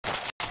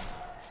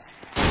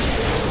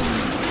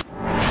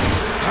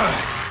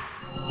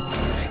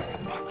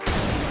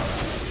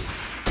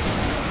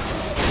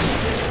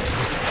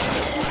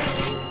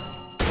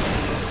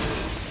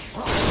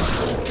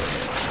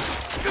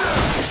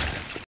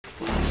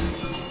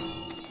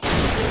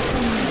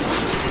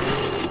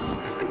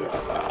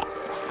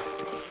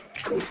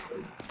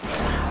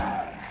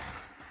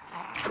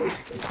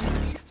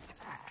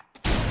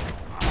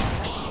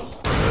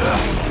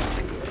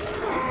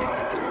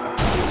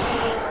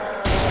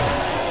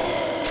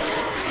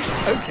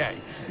Okay,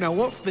 now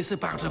what's this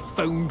about a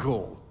phone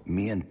call?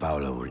 Me and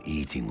Paula were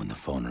eating when the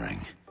phone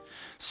rang.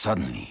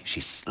 Suddenly,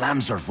 she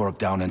slams her fork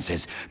down and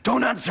says,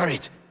 "Don't answer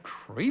it!"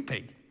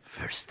 Creepy.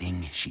 First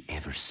thing she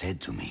ever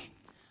said to me.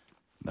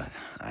 But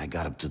I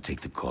got up to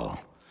take the call.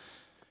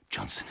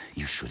 Johnson,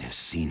 you should have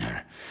seen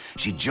her.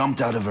 She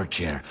jumped out of her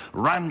chair,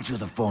 ran to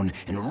the phone,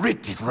 and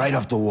ripped it right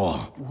off the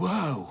wall.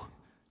 Whoa.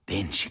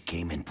 Then she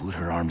came and put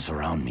her arms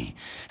around me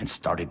and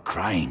started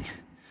crying.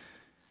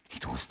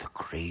 It was the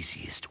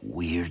craziest,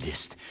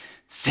 weirdest,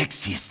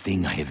 sexiest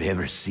thing I have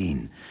ever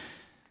seen.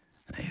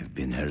 I have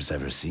been hers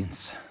ever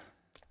since.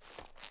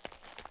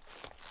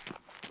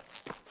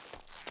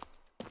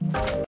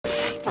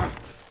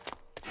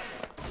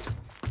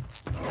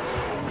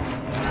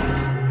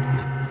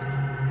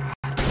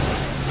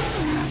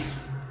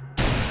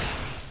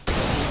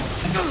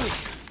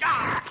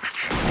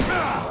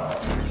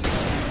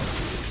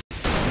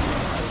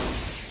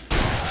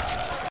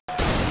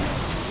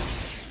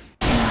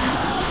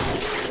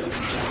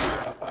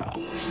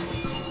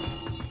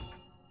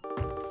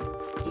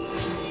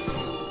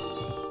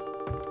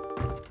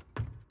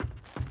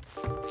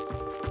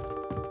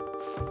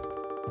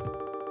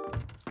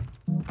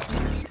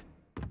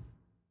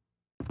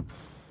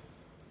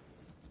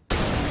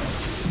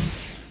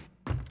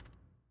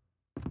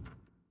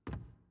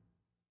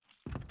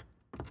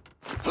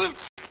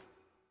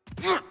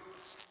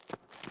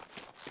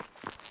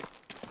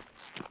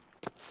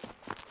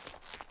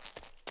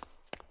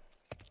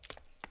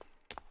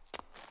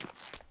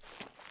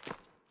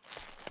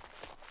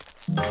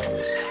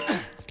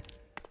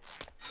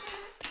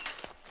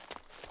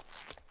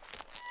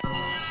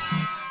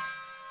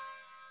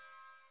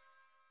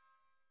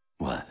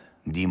 What?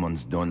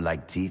 Demons don't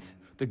like teeth?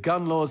 The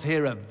gun laws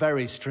here are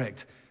very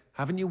strict.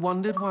 Haven't you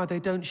wondered why they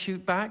don't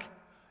shoot back?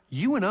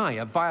 You and I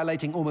are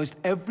violating almost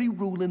every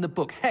rule in the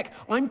book. Heck,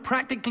 I'm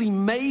practically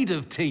made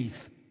of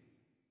teeth.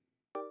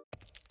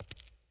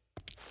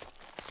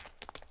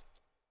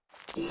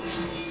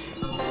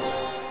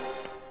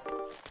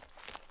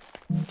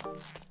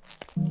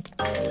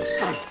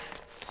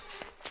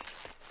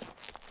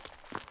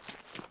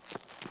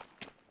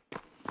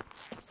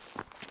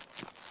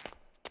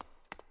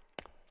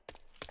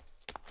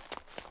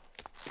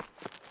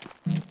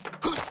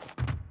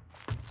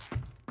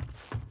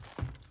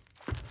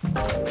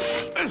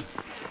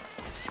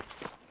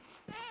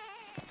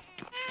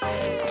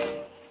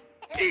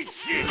 Eat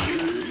shit!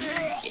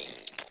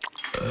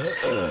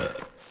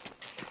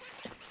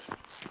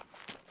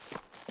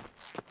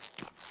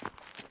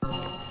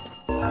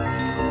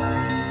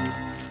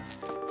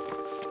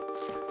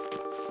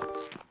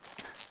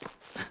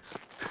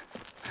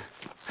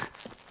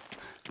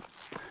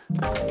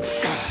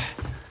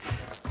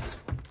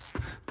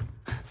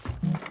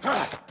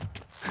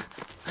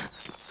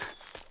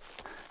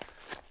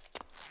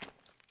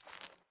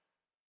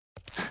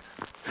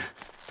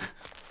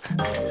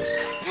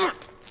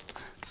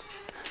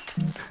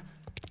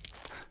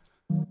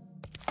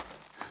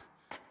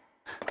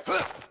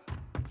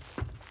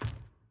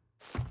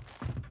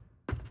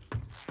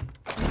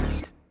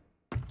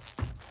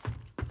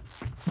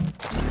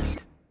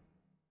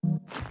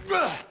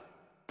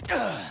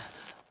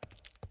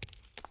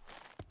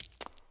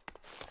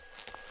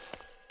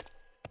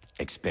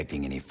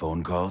 Expecting any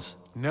phone calls?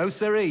 No,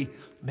 siree.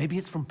 Maybe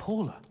it's from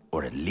Paula.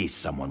 Or at least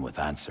someone with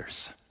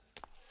answers.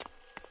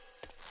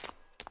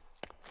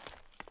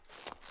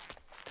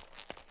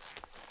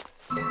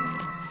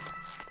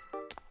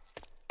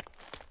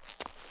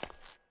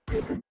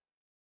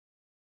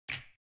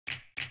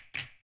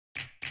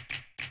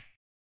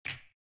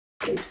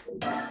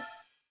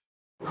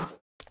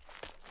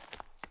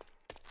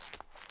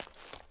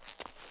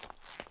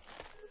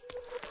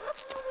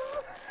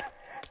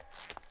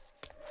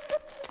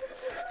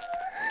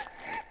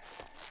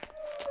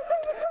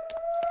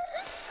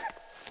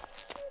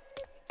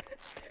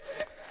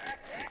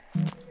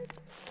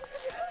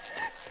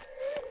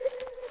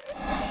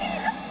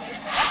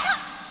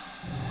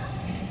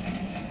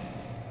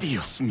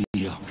 Dios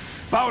mío.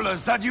 Paula,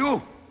 is that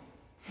you?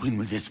 When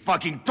will this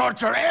fucking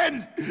torture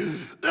end?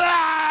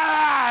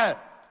 Ah!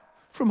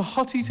 From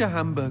hottie to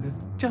hamburger,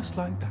 just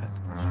like that.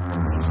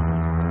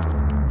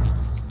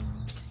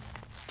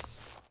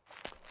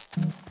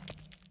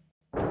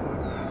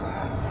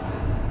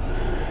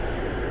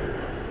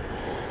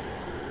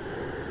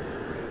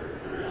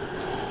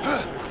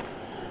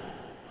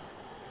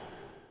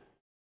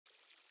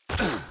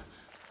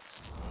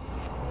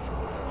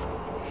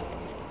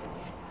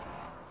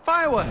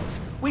 Fireworks!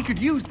 We could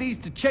use these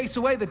to chase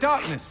away the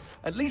darkness,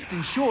 at least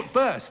in short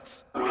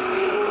bursts.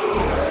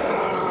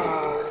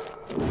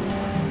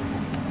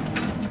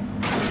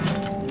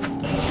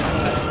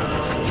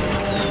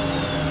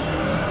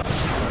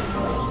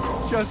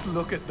 Just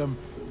look at them.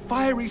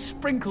 Fiery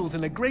sprinkles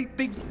in a great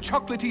big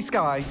chocolatey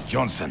sky.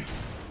 Johnson,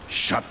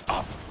 shut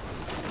up.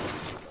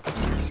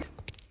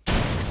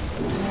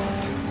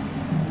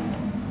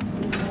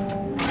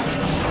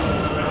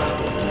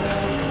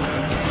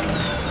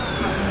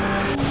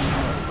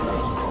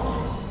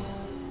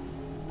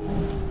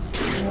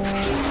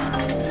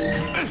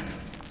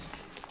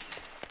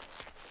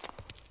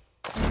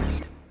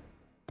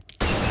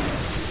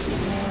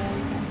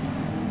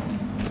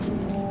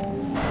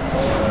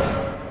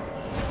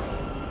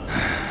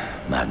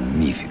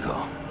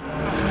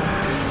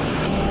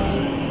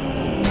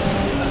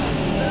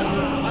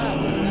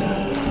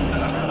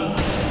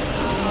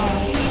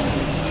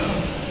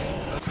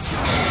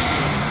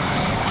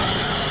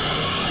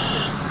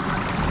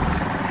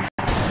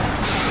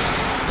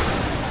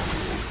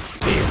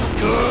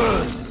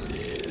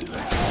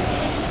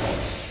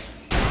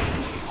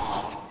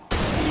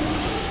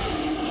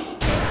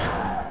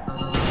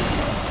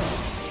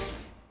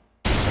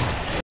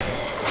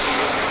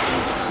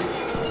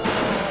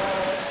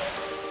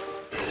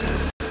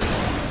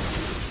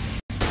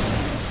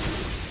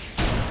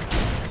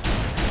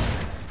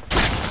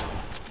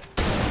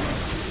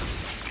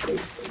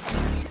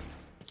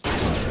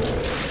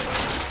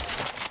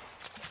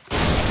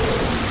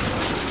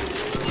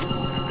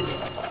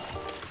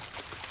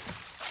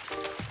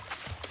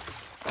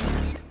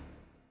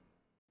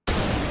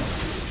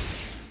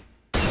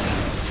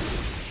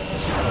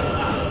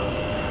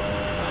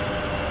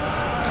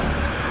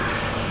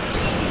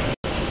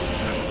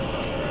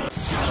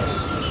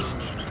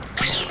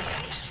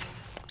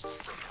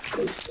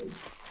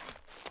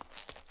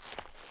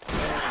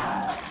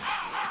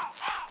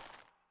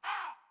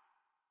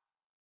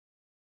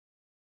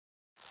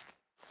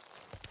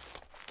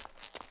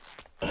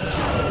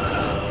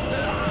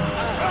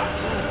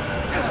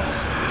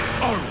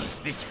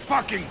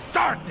 fucking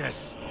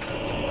darkness!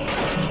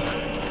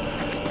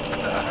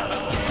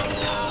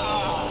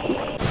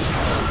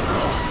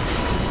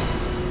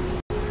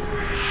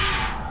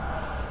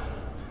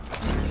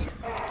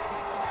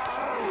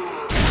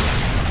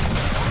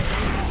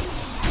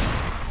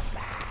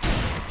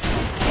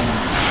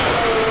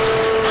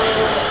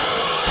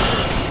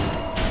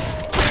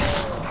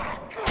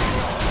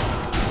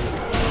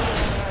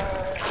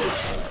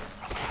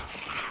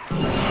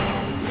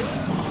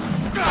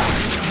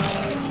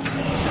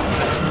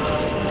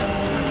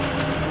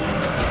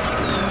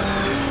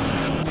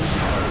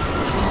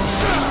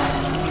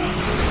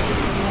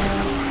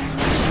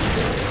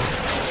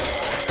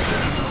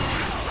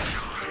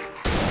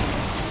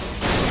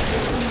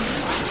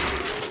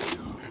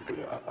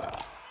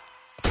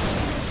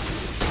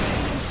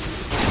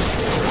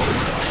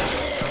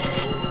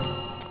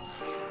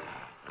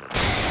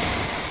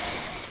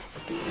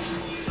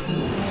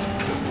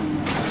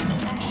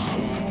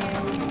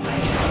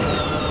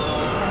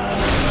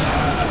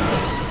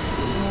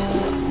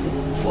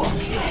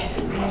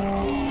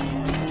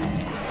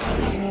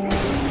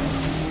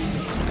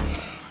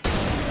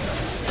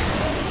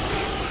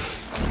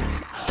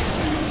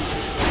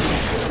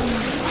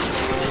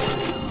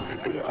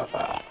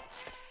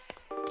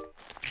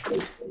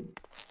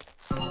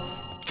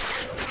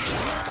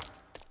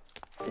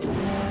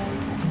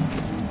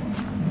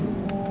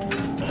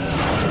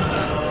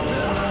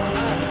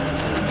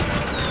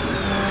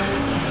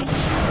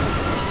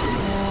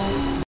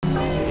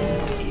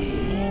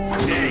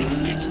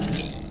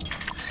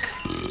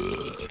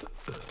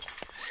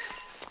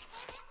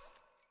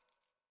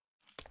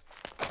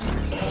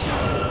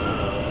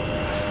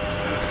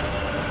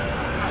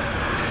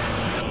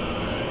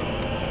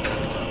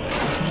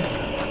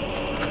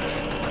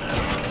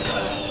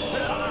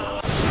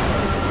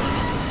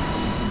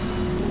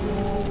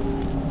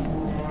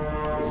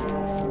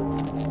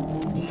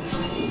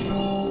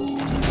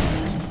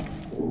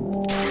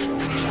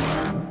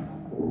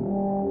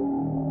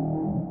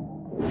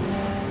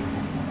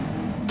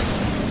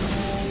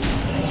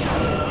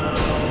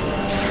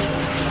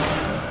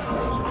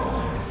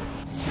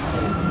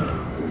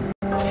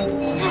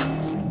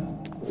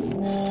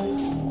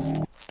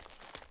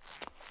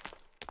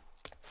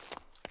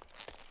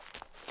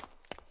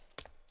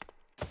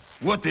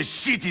 What the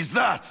shit is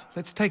that?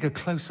 Let's take a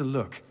closer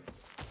look.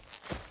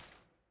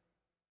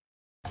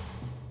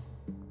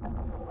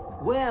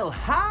 Well,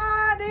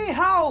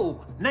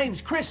 howdy-ho!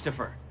 Name's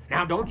Christopher.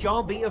 Now, don't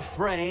y'all be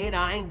afraid.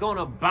 I ain't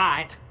gonna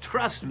bite.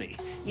 Trust me.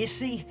 You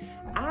see,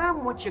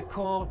 I'm what you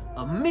call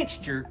a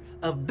mixture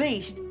of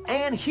beast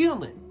and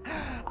human.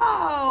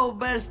 Oh,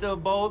 best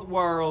of both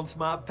worlds,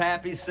 my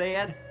pappy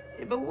said.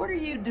 But what are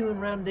you doing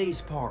around these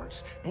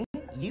parts? Ain't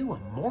you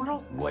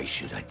immortal? Why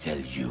should I tell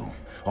you?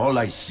 All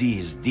I see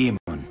is demon.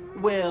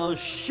 Well,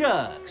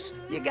 shucks.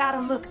 You gotta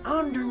look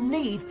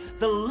underneath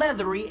the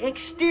leathery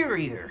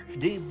exterior.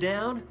 Deep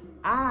down,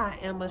 I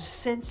am a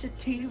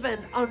sensitive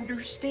and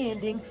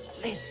understanding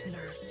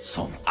listener.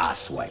 Some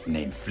asswipe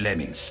named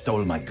Fleming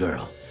stole my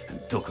girl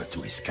and took her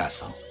to his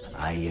castle.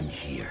 I am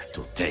here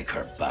to take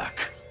her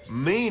back.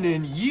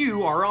 Meaning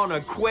you are on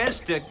a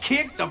quest to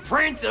kick the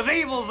Prince of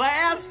Evil's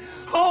ass?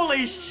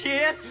 Holy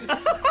shit!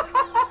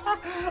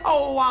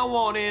 Oh, I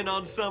want in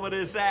on some of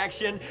this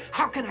action.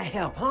 How can I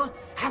help, huh?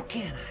 How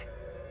can I?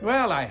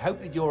 Well, I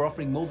hope that you're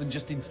offering more than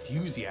just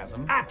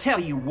enthusiasm. I tell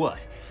you what,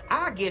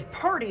 I get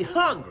pretty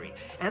hungry,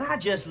 and I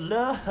just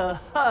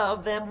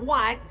love them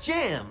white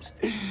gems.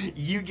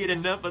 You get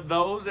enough of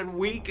those and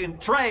we can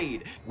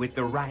trade. With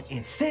the right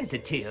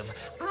incentive,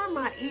 I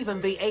might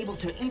even be able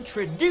to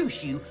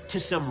introduce you to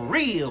some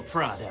real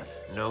product.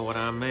 Know what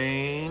I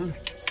mean?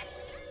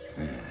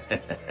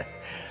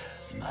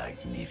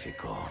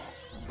 Magnifico.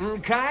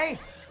 Okay,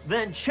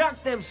 then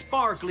chuck them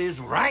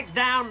sparklies right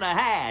down the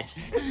hatch.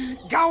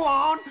 Go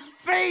on,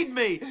 feed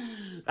me!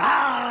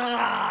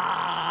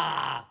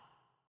 Ah!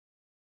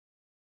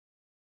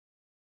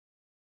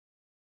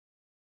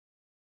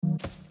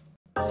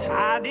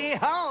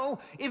 Howdy-ho,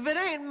 if it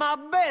ain't my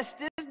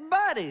bestest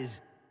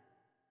buddies.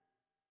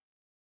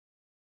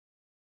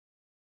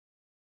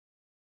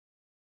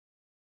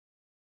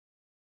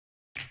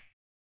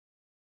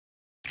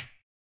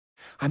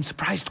 I'm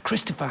surprised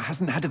Christopher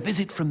hasn't had a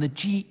visit from the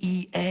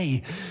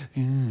GEA.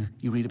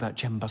 You read about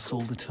gem busts all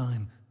the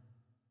time.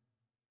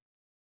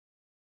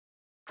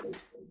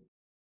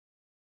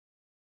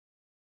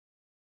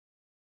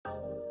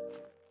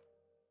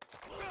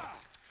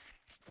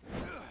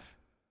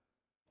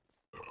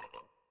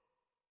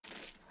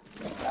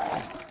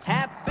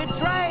 Happy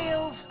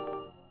trails!